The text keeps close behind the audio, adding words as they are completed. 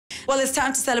Well, it's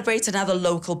time to celebrate another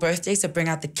local birthday, so bring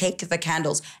out the cake, the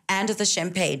candles, and the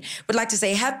champagne. We'd like to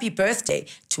say happy birthday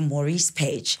to Maurice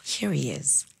Paige. Here he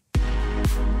is.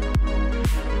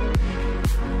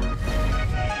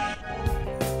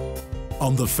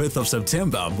 On the 5th of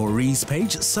September, Maurice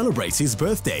Paige celebrates his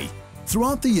birthday.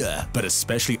 Throughout the year, but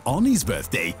especially on his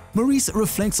birthday, Maurice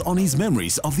reflects on his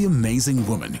memories of the amazing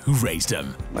woman who raised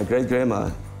him. My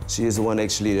great-grandma, she is the one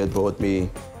actually that brought me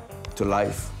to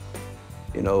life,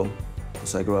 you know,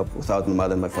 because I grew up without my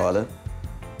mother and my father.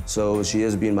 So she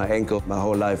has been my anchor my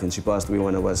whole life, and she passed away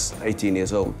when I was 18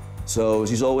 years old. So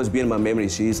she's always been in my memory.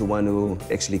 She's the one who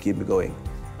actually kept me going.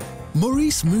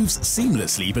 Maurice moves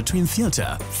seamlessly between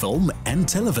theatre, film and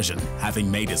television,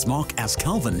 having made his mark as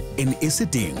Calvin in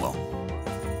Isidingo.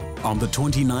 On the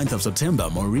 29th of September,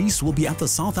 Maurice will be at the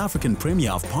South African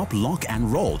premiere of Pop, Lock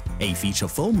and Roll, a feature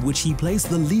film which he plays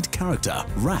the lead character,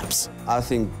 Raps. I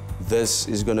think this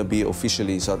is going to be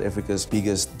officially South Africa's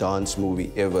biggest dance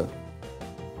movie ever.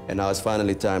 And now it's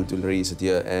finally time to release it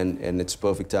here, and it's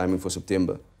perfect timing for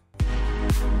September.